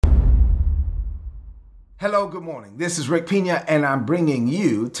Hello, good morning. This is Rick Pina, and I'm bringing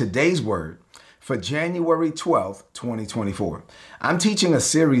you today's word for January 12th, 2024. I'm teaching a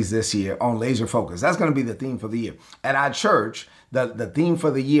series this year on laser focus. That's going to be the theme for the year. At our church, the theme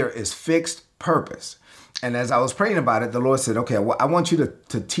for the year is fixed purpose. And as I was praying about it, the Lord said, okay, I want you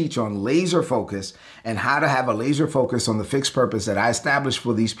to teach on laser focus and how to have a laser focus on the fixed purpose that I established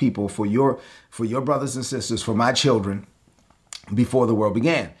for these people, for your brothers and sisters, for my children before the world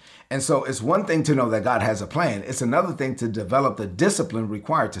began. And so it's one thing to know that God has a plan. It's another thing to develop the discipline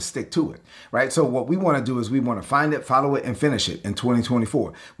required to stick to it, right? So what we want to do is we want to find it, follow it, and finish it in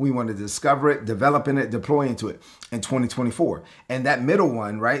 2024. We want to discover it, develop in it, deploy into it in 2024. And that middle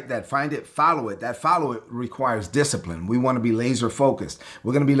one, right, that find it, follow it, that follow it requires discipline. We want to be laser focused.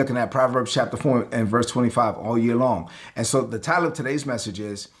 We're going to be looking at Proverbs chapter 4 and verse 25 all year long. And so the title of today's message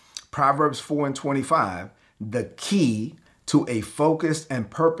is Proverbs 4 and 25, the key to a focused and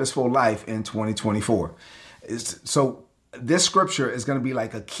purposeful life in 2024. So this scripture is going to be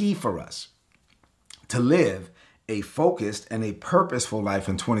like a key for us to live a focused and a purposeful life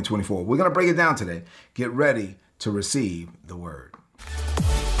in 2024. We're going to break it down today. Get ready to receive the word.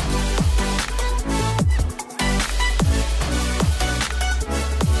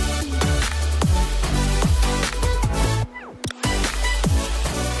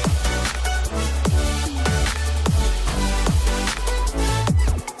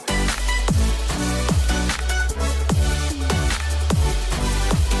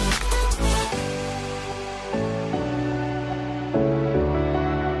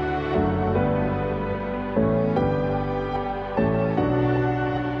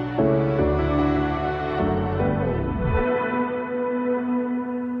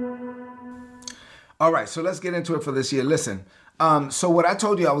 All right, so let's get into it for this year. Listen, so what I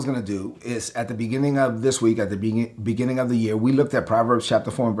told you I was going to do is at the beginning of this week, at the beginning of the year, we looked at Proverbs chapter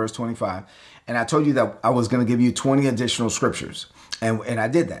 4 and verse 25, and I told you that I was going to give you 20 additional scriptures, and I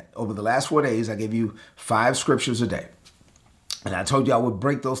did that. Over the last 4 days, I gave you 5 scriptures a day, and I told you I would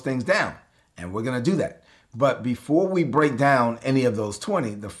break those things down, and we're going to do that. But before we break down any of those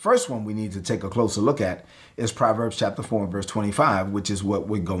 20, the first one we need to take a closer look at is Proverbs chapter 4 and verse 25, which is what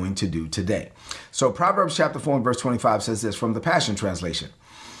we're going to do today. So Proverbs chapter 4 and verse 25 says this from the Passion Translation: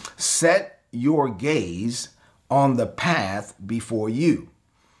 set your gaze on the path before you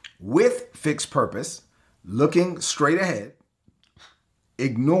with fixed purpose, looking straight ahead.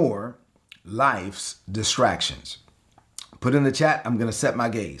 Ignore life's distractions. Put in the chat, I'm going to set my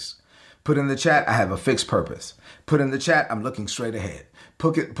gaze. Put in the chat, I have a fixed purpose. Put in the chat, I'm looking straight ahead.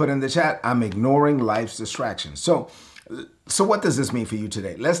 Put in the chat, I'm ignoring life's distractions. So what does this mean for you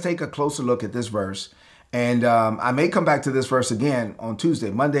today? Let's take a closer look at this verse. And I may come back to this verse again on Tuesday.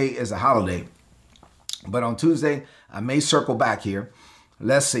 Monday is a holiday. But on Tuesday, I may circle back here.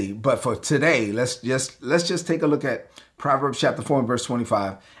 Let's see. But for today, let's just take a look at Proverbs chapter 4 and verse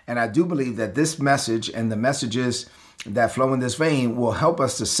 25. And I do believe that this message and the messages that flow in this vein will help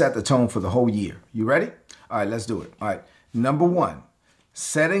us to set the tone for the whole year. You ready? All right, let's do it. All right. Number 1,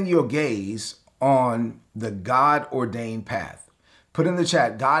 setting your gaze on the God-ordained path. Put in the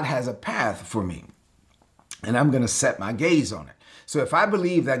chat, God has a path for me, and I'm going to set my gaze on it. So if I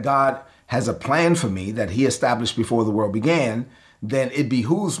believe that God has a plan for me that he established before the world began, then it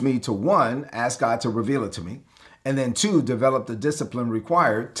behooves me to, 1, ask God to reveal it to me, and then 2, develop the discipline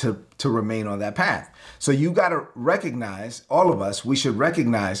required to remain on that path. So you got to recognize, all of us, we should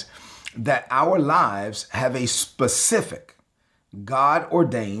recognize that our lives have a specific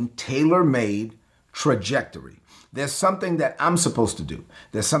God-ordained, tailor-made trajectory. There's something that I'm supposed to do.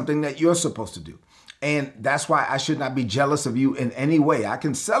 There's something that you're supposed to do. And that's why I should not be jealous of you in any way. I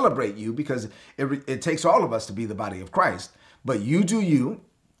can celebrate you because it takes all of us to be the body of Christ. But you do you.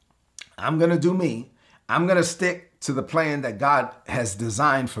 I'm going to do me. I'm going to stick to the plan that God has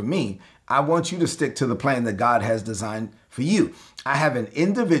designed for me. I want you to stick to the plan that God has designed for you. I have an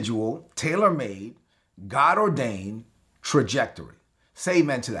individual, tailor-made, God-ordained trajectory. Say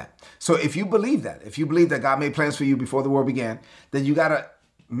amen to that. So if you believe that, if you believe that God made plans for you before the world began, then you got to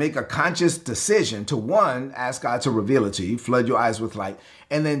make a conscious decision to, 1, ask God to reveal it to you, flood your eyes with light,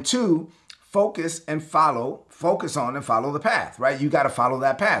 and then 2, focus on and follow the path, right? You got to follow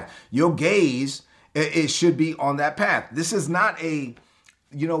that path. Your gaze, it should be on that path. This is not a,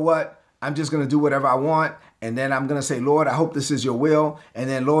 you know what, I'm just going to do whatever I want, and then I'm going to say, Lord, I hope this is your will, and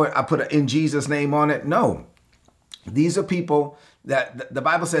then, Lord, I put an in Jesus name on it. No, these are people that the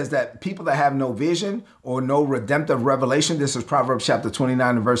Bible says that people that have no vision or no redemptive revelation, this is Proverbs chapter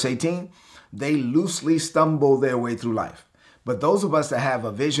 29 and verse 18, they loosely stumble their way through life. But those of us that have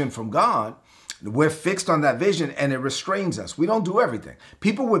a vision from God We're fixed on that vision and it restrains us. We don't do everything.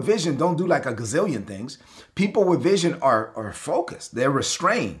 People with vision don't do like a gazillion things. People with vision are focused. They're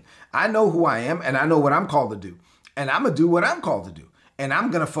restrained. I know who I am and I know what I'm called to do. And I'm going to do what I'm called to do. And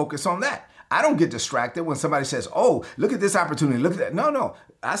I'm going to focus on that. I don't get distracted when somebody says, oh, look at this opportunity. Look at that. No.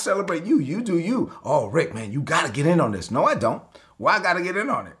 I celebrate you. You do you. Oh, Rick, man, you got to get in on this. No, I don't. Why I got to get in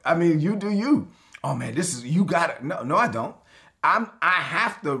on it? I mean, you do you. Oh, man, you got it. No, I don't. I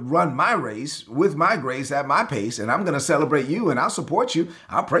have to run my race with my grace at my pace, and I'm going to celebrate you, and I'll support you.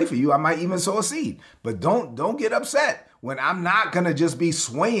 I'll pray for you. I might even sow a seed. But don't get upset when I'm not going to just be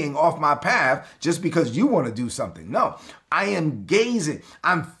swaying off my path just because you want to do something. No, I am gazing.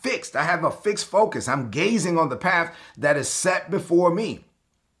 I'm fixed. I have a fixed focus. I'm gazing on the path that is set before me.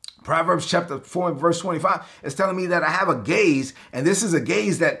 Proverbs chapter 4 and verse 25 is telling me that I have a gaze, and this is a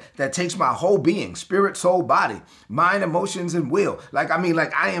gaze that takes my whole being, spirit, soul, body, mind, emotions, and will. Like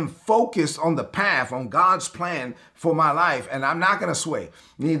I am focused on the path, on God's plan for my life, and I'm not going to sway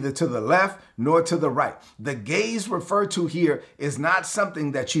neither to the left nor to the right. The gaze referred to here is not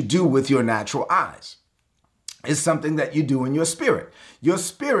something that you do with your natural eyes. It's something that you do in your spirit. Your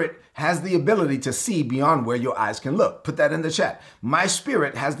spirit has the ability to see beyond where your eyes can look. Put that in the chat. My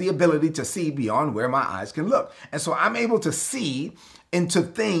spirit has the ability to see beyond where my eyes can look. And so I'm able to see into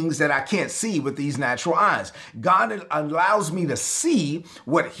things that I can't see with these natural eyes. God allows me to see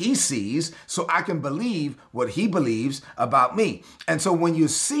what he sees so I can believe what he believes about me. And so when you're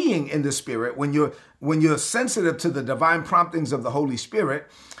seeing in the spirit, when you're sensitive to the divine promptings of the Holy Spirit,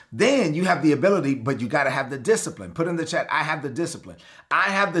 then you have the ability, but you got to have the discipline. Put in the chat, I have the discipline. I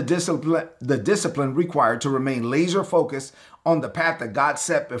have the discipline required to remain laser focused on the path that God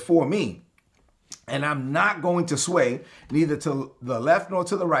set before me. And I'm not going to sway neither to the left nor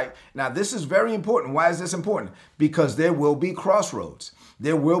to the right. Now, this is very important. Why is this important? Because there will be crossroads.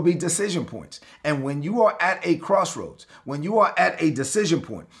 There will be decision points. And when you are at a crossroads, when you are at a decision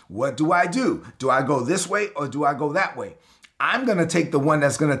point, what do I do? Do I go this way or do I go that way? I'm going to take the one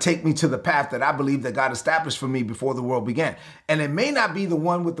that's going to take me to the path that I believe that God established for me before the world began. And it may not be the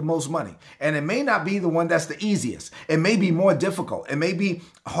one with the most money. And it may not be the one that's the easiest. It may be more difficult. It may be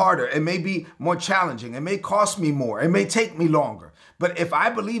harder. It may be more challenging. It may cost me more. It may take me longer. But if I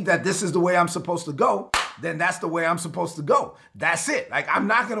believe that this is the way I'm supposed to go, then that's the way I'm supposed to go. That's it. Like, I'm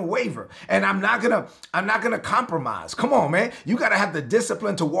not going to waver and I'm not going to compromise. Come on, man. You got to have the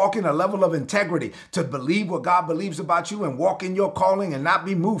discipline to walk in a level of integrity, to believe what God believes about you and walk in your calling and not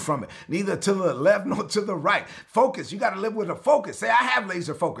be moved from it, neither to the left nor to the right. Focus. You got to live with a focus. Say, I have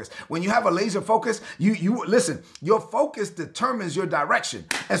laser focus. When you have a laser focus, you listen, your focus determines your direction.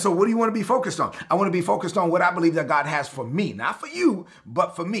 And so what do you want to be focused on? I want to be focused on what I believe that God has for me, not for you,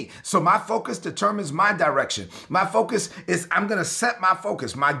 but for me. So my focus determines my direction. My focus is I'm going to set my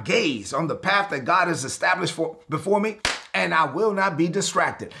focus, my gaze on the path that God has established before me, and I will not be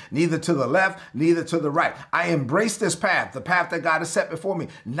distracted, neither to the left, neither to the right. I embrace this path, the path that God has set before me,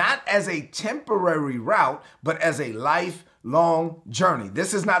 not as a temporary route, but as a lifelong journey.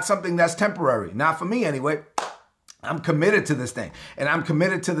 This is not something that's temporary, not for me anyway. I'm committed to this thing, and I'm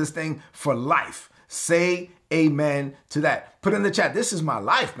committed to this thing for life. Say amen to that. Put in the chat, this is my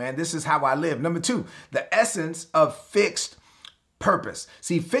life, man. This is how I live. Number 2, the essence of fixed purpose.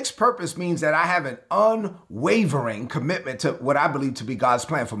 See, fixed purpose means that I have an unwavering commitment to what I believe to be God's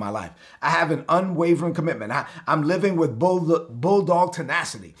plan for my life. I have an unwavering commitment. I'm living with bulldog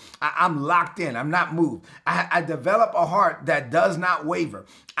tenacity. I'm locked in. I'm not moved. I develop a heart that does not waver.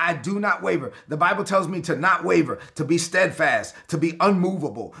 I do not waver. The Bible tells me to not waver, to be steadfast, to be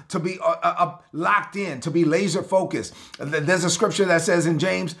unmovable, to be locked in, to be laser focused. There's a scripture that says in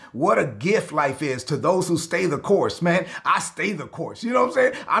James, what a gift life is to those who stay the course. Man, I stay the course. You know what I'm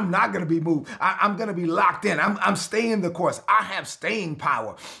saying? I'm not going to be moved. I'm going to be locked in. I'm staying the course. I have staying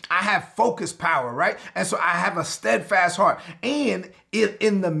power. I have focus power, right? And so I have a steadfast heart. And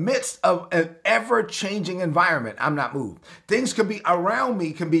in the midst of an ever-changing environment, I'm not moved. Things could be around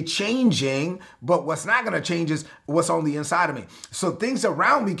me, can be changing, but what's not going to change is what's on the inside of me. So things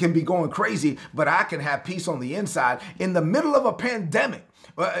around me can be going crazy, but I can have peace on the inside. In the middle of a pandemic,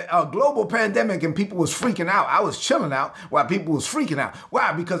 a global pandemic, and people was freaking out, I was chilling out while people was freaking out.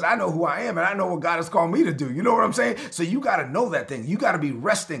 Why? Because I know who I am and I know what God has called me to do. You know what I'm saying? So you got to know that thing. You got to be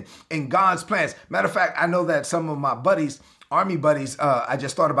resting in God's plans. Matter of fact, I know that some of my buddies, Army buddies, I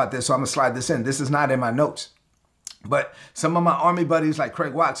just thought about this, so I'm going to slide this in. This is not in my notes. But some of my Army buddies like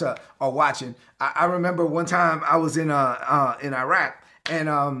Craig Watts are watching. I remember one time I was in Iraq,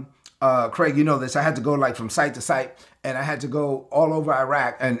 and Craig, you know this, I had to go like from site to site, and I had to go all over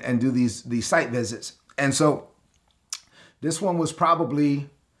Iraq and do these site visits. And so this one was probably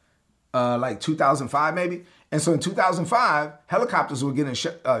like 2005 maybe. And so in 2005, helicopters were getting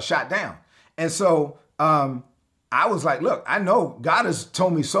shot down. And so I was like, look, I know God has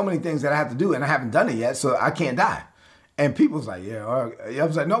told me so many things that I have to do and I haven't done it yet, so I can't die. And people was like, yeah. I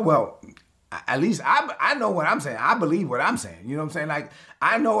was like, no, well, at least I know what I'm saying. I believe what I'm saying. You know what I'm saying? Like,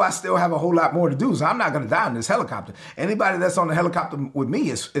 I know I still have a whole lot more to do, so I'm not going to die in this helicopter. Anybody that's on the helicopter with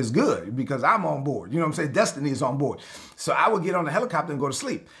me is good because I'm on board. You know what I'm saying? Destiny is on board. So I would get on the helicopter and go to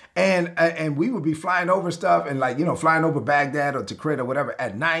sleep. And we would be flying over stuff and like, flying over Baghdad or Tikrit or whatever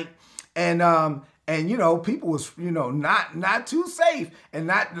at night. And people was, not too safe and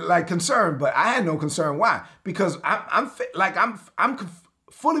not like concerned, but I had no concern. Why? Because I'm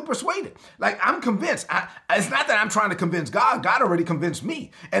fully persuaded. Like I'm convinced. It's not that I'm trying to convince God. God already convinced me.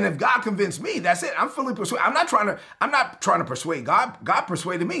 And if God convinced me, that's it. I'm fully persuaded. I'm not trying to persuade God. God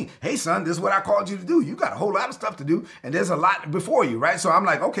persuaded me. Hey son, this is what I called you to do. You got a whole lot of stuff to do and there's a lot before you, right? So I'm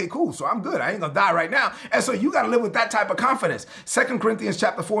like, okay, cool. So I'm good. I ain't gonna die right now. And so you got to live with that type of confidence. 2 Corinthians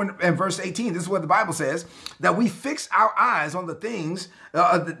chapter 4 and verse 18. This is what the Bible says, that we fix our eyes on the things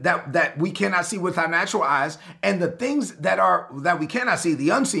that we cannot see with our natural eyes, and the things that we cannot see, the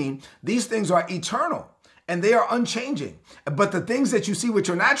unseen, these things are eternal and they are unchanging. But the things that you see with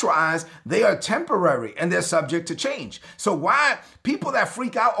your natural eyes, they are temporary and they're subject to change. So why people that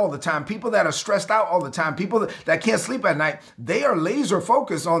freak out all the time, people that are stressed out all the time, people that can't sleep at night, they are laser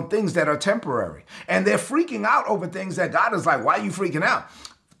focused on things that are temporary, and they're freaking out over things that God is like, why are you freaking out?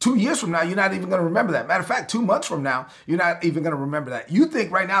 2 years from now, you're not even going to remember that. Matter of fact, 2 months from now, you're not even going to remember that. You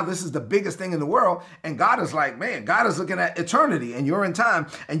think right now this is the biggest thing in the world, and God is like, man, God is looking at eternity, and you're in time,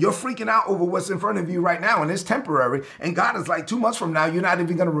 and you're freaking out over what's in front of you right now, and it's temporary. And God is like, 2 months from now, you're not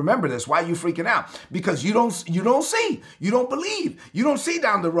even going to remember this. Why are you freaking out? Because you don't see, you don't believe, you don't see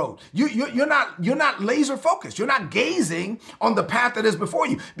down the road. You're not laser focused. You're not gazing on the path that is before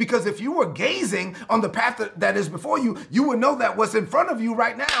you. Because if you were gazing on the path that is before you, you would know that what's in front of you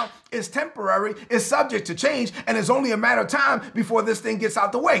right now is temporary, is subject to change, and it's only a matter of time before this thing gets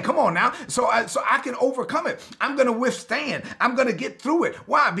out the way. Come on now. So I can overcome it. I'm going to withstand. I'm going to get through it.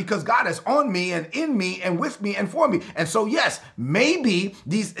 Why? Because God is on me and in me and with me and for me. And so yes, maybe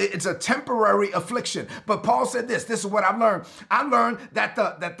it's a temporary affliction. But Paul said this is what I've learned. I learned that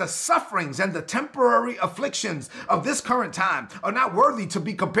the sufferings and the temporary afflictions of this current time are not worthy to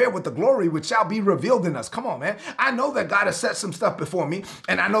be compared with the glory which shall be revealed in us. Come on, man. I know that God has set some stuff before me,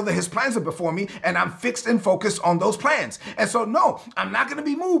 and I know that his plans are before me, and I'm fixed and focused on those plans. And so, no, I'm not going to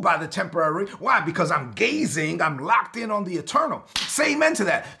be moved by the temporary. Why? Because I'm locked in on the eternal. Say amen to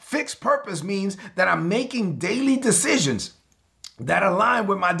that. Fixed purpose means that I'm making daily decisions that align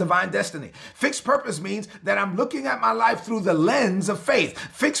with my divine destiny. Fixed purpose means that I'm looking at my life through the lens of faith.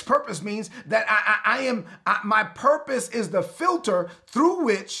 Fixed purpose means that my purpose is the filter through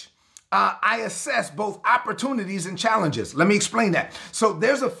which I assess both opportunities and challenges. Let me explain that. So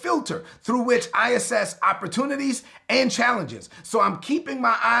there's a filter through which I assess opportunities and challenges. So I'm keeping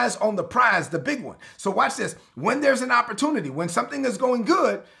my eyes on the prize, the big one. So watch this. When there's an opportunity, when something is going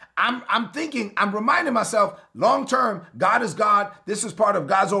good, I'm reminding myself, long term, God is God. This is part of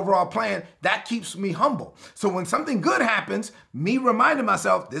God's overall plan. That keeps me humble. So when something good happens, me reminding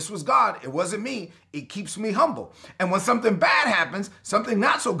myself, this was God, it wasn't me, it keeps me humble. And when something bad happens, something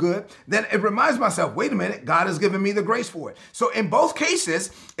not so good, then it reminds myself, wait a minute, God has given me the grace for it. So in both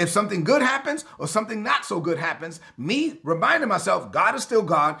cases, if something good happens or something not so good happens, me reminding myself, God is still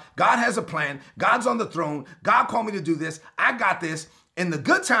God. God has a plan. God's on the throne. God called me to do this. I got this. In the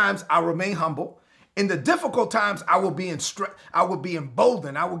good times, I'll remain humble. In the difficult times, I will be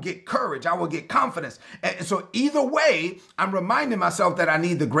emboldened. I will get courage. I will get confidence. And so either way, I'm reminding myself that I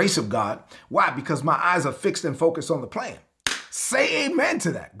need the grace of God. Why? Because my eyes are fixed and focused on the plan. Say amen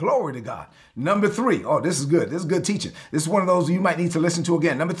to that. Glory to God. Number 3. Oh, this is good. This is good teaching. This is one of those you might need to listen to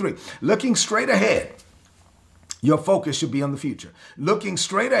again. Number 3, looking straight ahead. Your focus should be on the future. Looking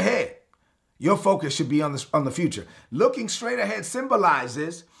straight ahead. Your focus should be on the future. Looking straight ahead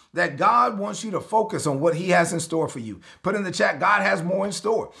symbolizes that God wants you to focus on what he has in store for you. Put in the chat, God has more in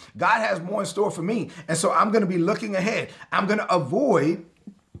store. God has more in store for me. And so I'm going to be looking ahead. I'm going to avoid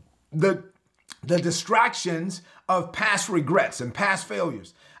the distractions of past regrets and past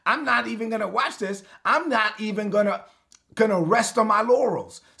failures. I'm not even going to watch this. I'm not even going to rest on my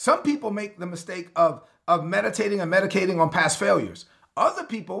laurels. Some people make the mistake of meditating and medicating on past failures. Other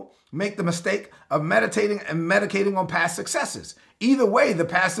people make the mistake of meditating and medicating on past successes. Either way, the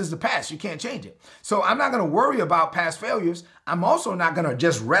past is the past. You can't change it. So I'm not going to worry about past failures. I'm also not going to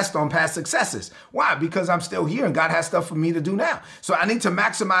just rest on past successes. Why? Because I'm still here and God has stuff for me to do now. So I need to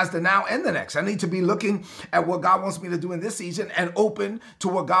maximize the now and the next. I need to be looking at what God wants me to do in this season and open to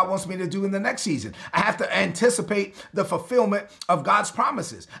what God wants me to do in the next season. I have to anticipate the fulfillment of God's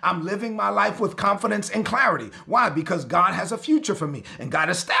promises. I'm living my life with confidence and clarity. Why? Because God has a future for me and God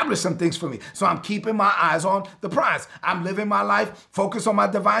established some things for me. So I'm keeping my eyes on the prize. I'm living my life focused on my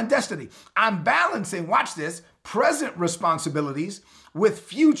divine destiny. I'm balancing, watch this, present responsibilities with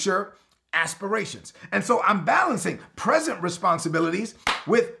future aspirations. And so I'm balancing present responsibilities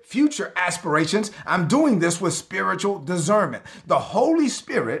with future aspirations. I'm doing this with spiritual discernment. The Holy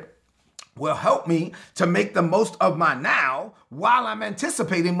Spirit will help me to make the most of my now while I'm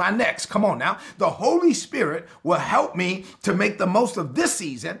anticipating my next. Come on now. The Holy Spirit will help me to make the most of this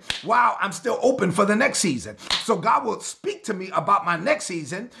season while I'm still open for the next season. So God will speak to me about my next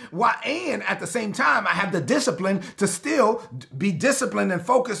season and at the same time, I have the discipline to still be disciplined and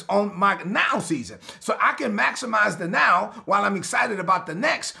focused on my now season. So I can maximize the now while I'm excited about the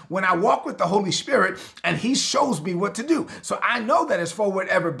next when I walk with the Holy Spirit and he shows me what to do. So I know that it's forward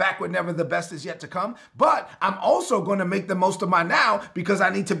ever, backward never, the best is yet to come, but I'm also going to make the most of my now because I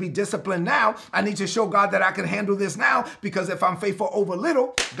need to be disciplined now. I need to show God that I can handle this now because if I'm faithful over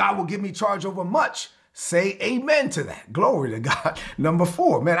little, God will give me charge over much. Say amen to that. Glory to God. Number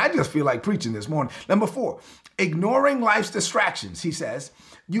 4, man, I just feel like preaching this morning. Number 4, ignoring life's distractions. He says,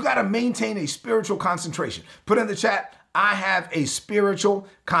 you got to maintain a spiritual concentration. Put in the chat, I have a spiritual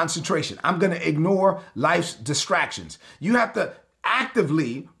concentration. I'm going to ignore life's distractions. You have to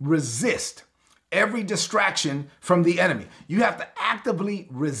actively resist every distraction from the enemy. You have to actively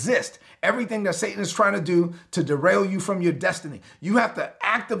resist everything that Satan is trying to do to derail you from your destiny. You have to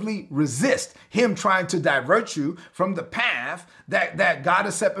actively resist him trying to divert you from the path that God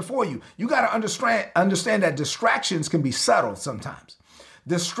has set before you. You got to understand that distractions can be subtle sometimes.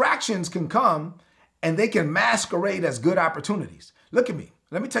 Distractions can come and they can masquerade as good opportunities. Look at me.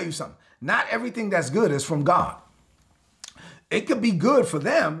 Let me tell you something. Not everything that's good is from God. It could be good for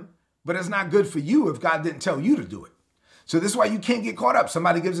them, but it's not good for you if God didn't tell you to do it. So this is why you can't get caught up.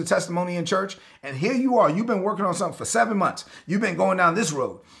 Somebody gives a testimony in church, and here you are. You've been working on something for 7 months. You've been going down this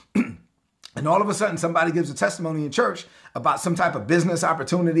road. And all of a sudden, somebody gives a testimony in church about some type of business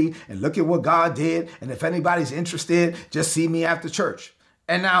opportunity, and look at what God did. And if anybody's interested, just see me after church.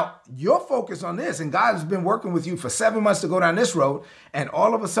 And now you're focused on this, and God has been working with you for 7 months to go down this road. And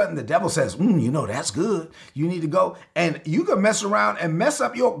all of a sudden the devil says, that's good. You need to go. And you can mess around and mess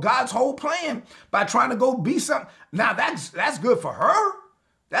up God's whole plan by trying to go be something. Now that's good for her.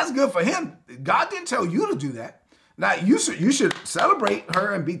 That's good for him. God didn't tell you to do that. Now you should celebrate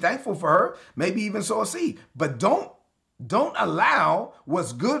her and be thankful for her, maybe even sow a seed. But don't allow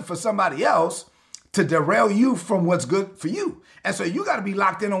what's good for somebody else to derail you from what's good for you. And so you got to be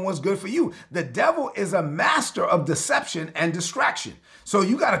locked in on what's good for you. The devil is a master of deception and distraction. So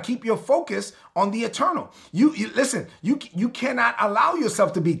you got to keep your focus on the eternal. Listen, you cannot allow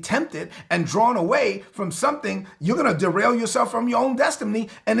yourself to be tempted and drawn away from something. You're going to derail yourself from your own destiny.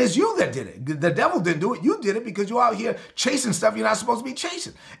 And it's you that did it. The devil didn't do it. You did it because you're out here chasing stuff you're not supposed to be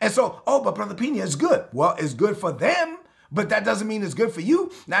chasing. And so, but Brother Pena, it's good. Well, it's good for them. But that doesn't mean it's good for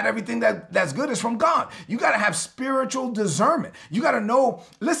you. Not everything that's good is from God. You got to have spiritual discernment. You got to know,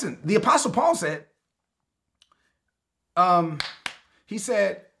 listen, the Apostle Paul said,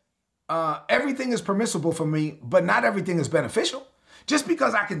 everything is permissible for me, but not everything is beneficial. Just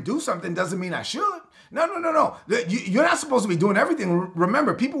because I can do something doesn't mean I should. No. You're not supposed to be doing everything.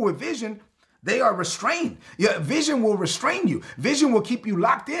 Remember, people with vision, they are restrained. Your vision will restrain you. Vision will keep you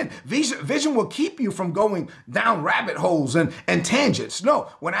locked in. Vision will keep you from going down rabbit holes and tangents. No,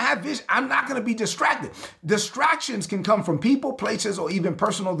 when I have vision, I'm not going to be distracted. Distractions can come from people, places, or even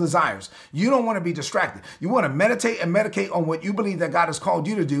personal desires. You don't want to be distracted. You want to meditate and medicate on what you believe that God has called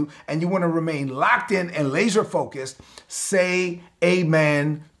you to do, and you want to remain locked in and laser focused. Say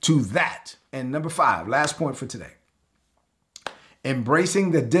amen to that. And number 5, last point for today.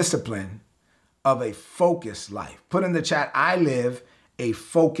 Embracing the discipline of a focused life. Put in the chat, I live a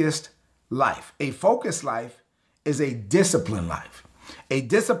focused life. A focused life is a disciplined life. A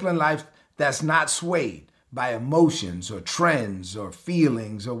disciplined life that's not swayed by emotions or trends or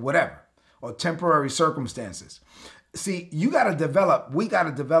feelings or whatever, or temporary circumstances. See, we got to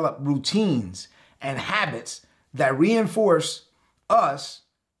develop routines and habits that reinforce us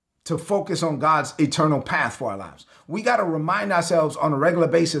to focus on God's eternal path for our lives. We got to remind ourselves on a regular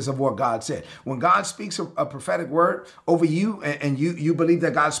basis of what God said. When God speaks a prophetic word over you and you believe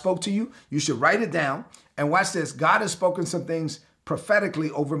that God spoke to you, you should write it down. And watch this. God has spoken some things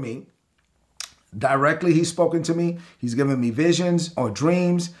prophetically over me. Directly, he's spoken to me. He's given me visions or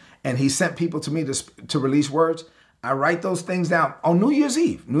dreams, and he sent people to me to release words. I write those things down on New Year's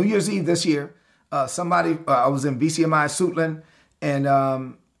Eve. New Year's Eve this year, I was in BCMI Suitland,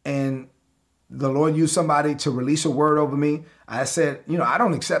 and the Lord used somebody to release a word over me. I said, I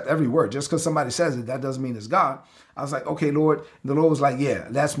don't accept every word. Just because somebody says it, that doesn't mean it's God. I was like, okay, Lord. And the Lord was like, yeah,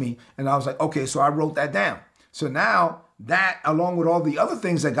 that's me. And I was like, okay, so I wrote that down. So now that, along with all the other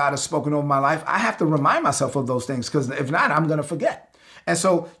things that God has spoken over my life, I have to remind myself of those things, because if not, I'm going to forget. And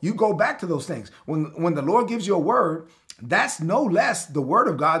so you go back to those things. When the Lord gives you a word, that's no less the word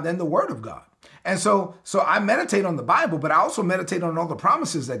of God than the word of God. And so I meditate on the Bible, but I also meditate on all the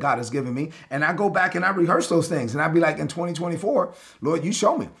promises that God has given me. And I go back and I rehearse those things. And I'd be like, in 2024, Lord, you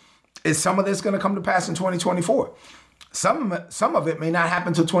show me. Is some of this going to come to pass in 2024? Some of it may not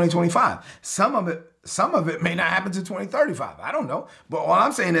happen till 2025. Some of it may not happen to 2035. I don't know. But all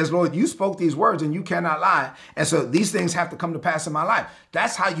I'm saying is, Lord, you spoke these words and you cannot lie. And so these things have to come to pass in my life.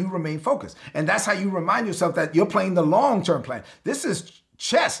 That's how you remain focused. And that's how you remind yourself that you're playing the long-term plan. This is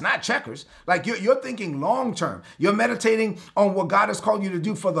chess, not checkers. Like you're thinking long term. You're meditating on what God has called you to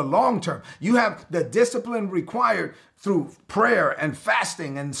do for the long term. You have the discipline required through prayer and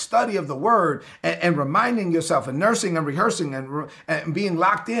fasting and study of the word and reminding yourself and nursing and rehearsing and being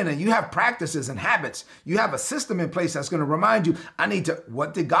locked in. And you have practices and habits. You have a system in place that's going to remind you,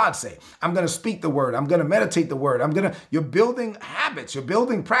 what did God say? I'm going to speak the word. I'm going to meditate the word. You're building habits. You're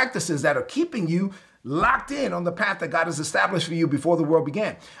building practices that are keeping you locked in on the path that God has established for you before the world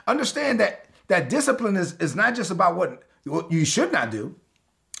began. Understand that discipline is not just about what you should not do.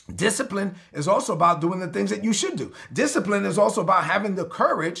 Discipline is also about doing the things that you should do. Discipline is also about having the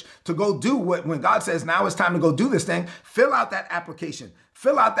courage to go do when God says, now it's time to go do this thing. Fill out that application.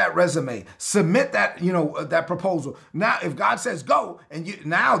 Fill out that resume. Submit that, that proposal. Now, if God says go,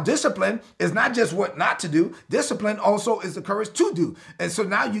 now discipline is not just what not to do. Discipline also is the courage to do. And so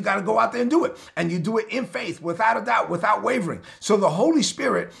now you got to go out there and do it. And you do it in faith, without a doubt, without wavering. So the Holy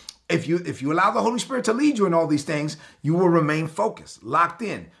Spirit, if you allow the Holy Spirit to lead you in all these things, you will remain focused, locked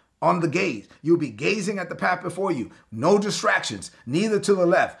in, on the gaze. You'll be gazing at the path before you. No distractions, neither to the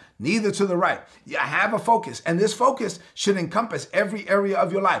left, neither to the right. You have a focus, and this focus should encompass every area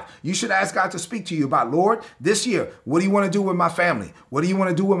of your life. You should ask God to speak to you about, Lord, this year, what do you want to do with my family? What do you want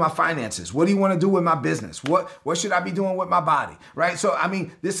to do with my finances? What do you want to do with my business? What should I be doing with my body? Right? So,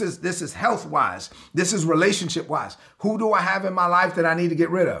 this is health-wise. This is relationship-wise. Who do I have in my life that I need to get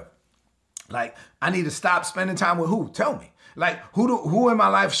rid of? Like, I need to stop spending time with who? Tell me. Like, who in my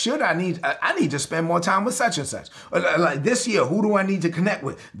life should I need? I need to spend more time with such and such. Like this year, who do I need to connect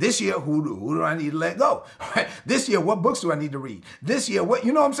with? This year, who do I need to let go? Right? This year, what books do I need to read? This year, what,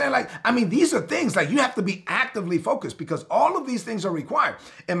 you know what I'm saying? Like, these are things like you have to be actively focused, because all of these things are required.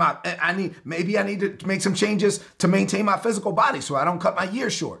 Maybe I need to make some changes to maintain my physical body so I don't cut my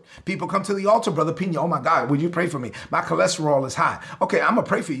years short. People come to the altar, Brother Pina. Oh my God, would you pray for me? My cholesterol is high. Okay, I'm gonna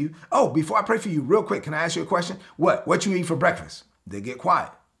pray for you. Oh, before I pray for you, real quick, can I ask you a question? What you eat for breakfast? They get quiet.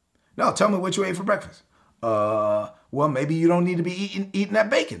 No, tell me what you ate for breakfast. Well, maybe you don't need to be eating that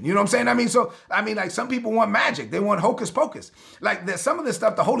bacon. You know what I'm saying? Like some people want magic. They want hocus pocus. Like there's some of this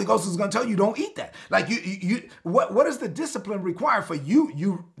stuff the Holy Ghost is going to tell you don't eat that. Like what does the discipline require for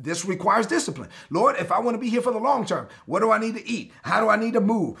you? This requires discipline. Lord, if I want to be here for the long term, what do I need to eat? How do I need to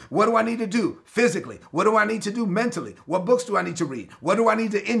move? What do I need to do physically? What do I need to do mentally? What books do I need to read? What do I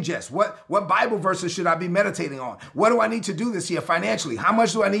need to ingest? What Bible verses should I be meditating on? What do I need to do this year financially? How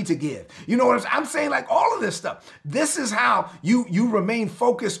much do I need to give? You know what I'm saying? Like all of this stuff. This is how you remain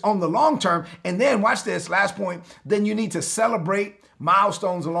focused on the long term. And then watch this, last point, then you need to celebrate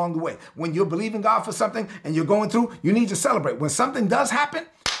milestones along the way. When you're believing God for something and you're going through, you need to celebrate. When something does happen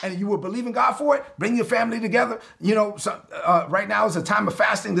and you will believe in God for it, bring your family together. Right now is a time of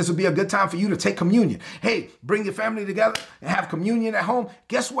fasting. This would be a good time for you to take communion. Hey, bring your family together and have communion at home.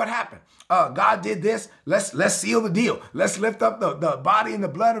 Guess what happened? God did this. Let's seal the deal. Let's lift up the body and the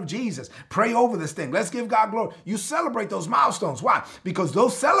blood of Jesus. Pray over this thing. Let's give God glory. You celebrate those milestones. Why? Because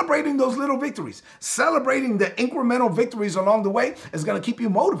celebrating those little victories, celebrating the incremental victories along the way is going to keep you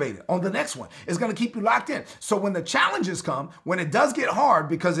motivated on the next one. It's going to keep you locked in. So when the challenges come, when it does get hard,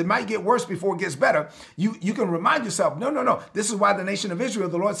 because because it might get worse before it gets better. You can remind yourself, no. This is why the nation of Israel,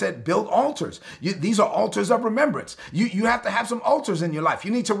 the Lord said, build altars. These are altars of remembrance. You have to have some altars in your life.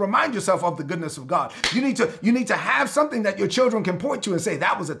 You need to remind yourself of the goodness of God. You need to have something that your children can point to and say,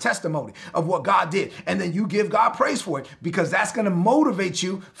 that was a testimony of what God did. And then you give God praise for it, because that's going to motivate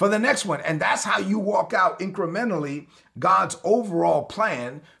you for the next one. And that's how you walk out incrementally God's overall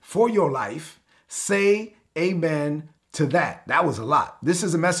plan for your life. Say amen to that. That was a lot. This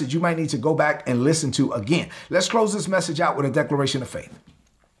is a message you might need to go back and listen to again. Let's close this message out with a declaration of faith.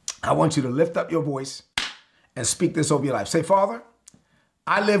 I want you to lift up your voice and speak this over your life. Say, Father,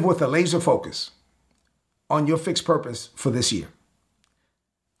 I live with a laser focus on your fixed purpose for this year.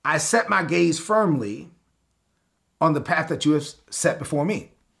 I set my gaze firmly on the path that you have set before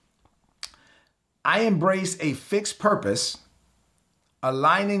me. I embrace a fixed purpose,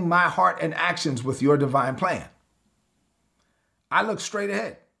 aligning my heart and actions with your divine plan. I look straight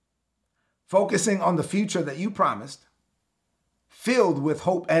ahead, focusing on the future that you promised, filled with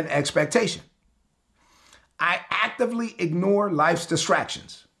hope and expectation. I actively ignore life's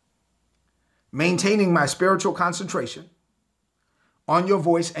distractions, maintaining my spiritual concentration on your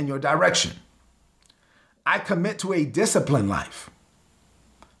voice and your direction. I commit to a disciplined life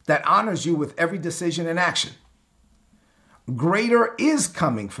that honors you with every decision and action. Greater is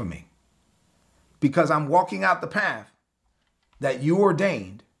coming for me because I'm walking out the path that you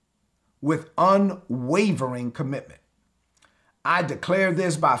ordained with unwavering commitment. I declare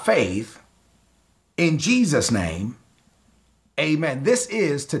this by faith in Jesus' name. Amen. This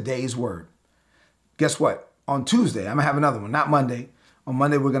is today's word. Guess what? On Tuesday, I'm going to have another one, not Monday. On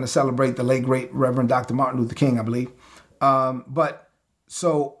Monday, we're going to celebrate the late, great Reverend Dr. Martin Luther King, I believe.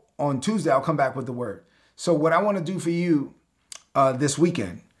 So on Tuesday, I'll come back with the word. So what I want to do for you this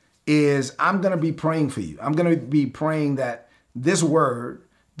weekend is I'm going to be praying for you. I'm going to be praying that this word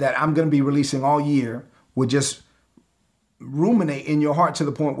that I'm going to be releasing all year would just ruminate in your heart to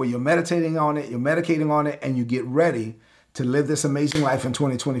the point where you're meditating on it, you're medicating on it, and you get ready to live this amazing life in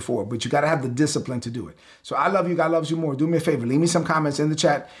 2024. But you got to have the discipline to do it. So I love you. God loves you more. Do me a favor. Leave me some comments in the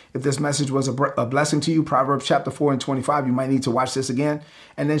chat if this message was a blessing to you. Proverbs chapter 4 and 25. You might need to watch this again.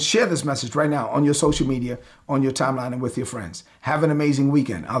 And then share this message right now on your social media, on your timeline, and with your friends. Have an amazing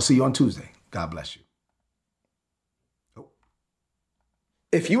weekend. I'll see you on Tuesday. God bless you.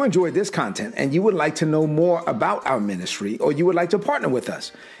 If you enjoyed this content and you would like to know more about our ministry, or you would like to partner with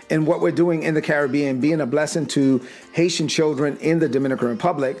us in what we're doing in the Caribbean, being a blessing to Haitian children in the Dominican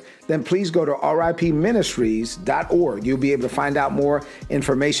Republic, then please go to ripministries.org. You'll be able to find out more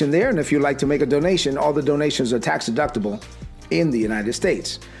information there. And if you'd like to make a donation, all the donations are tax deductible in the United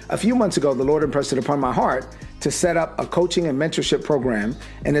States. A few months ago, the Lord impressed it upon my heart to set up a coaching and mentorship program,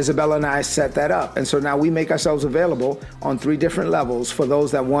 and Isabella and I set that up. And so now we make ourselves available on 3 different levels for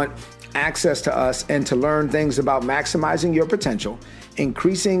those that want access to us and to learn things about maximizing your potential,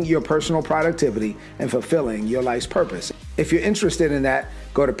 increasing your personal productivity, and fulfilling your life's purpose. If you're interested in that,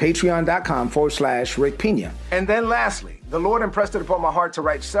 go to patreon.com/Rick Pina. And then lastly, the Lord impressed it upon my heart to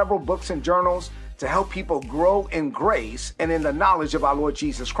write several books and journals to help people grow in grace and in the knowledge of our Lord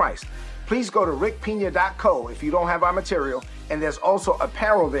Jesus Christ. Please go to rickpina.co if you don't have our material, and there's also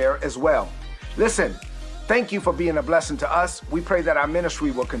apparel there as well. Listen, thank you for being a blessing to us. We pray that our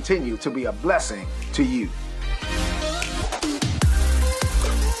ministry will continue to be a blessing to you.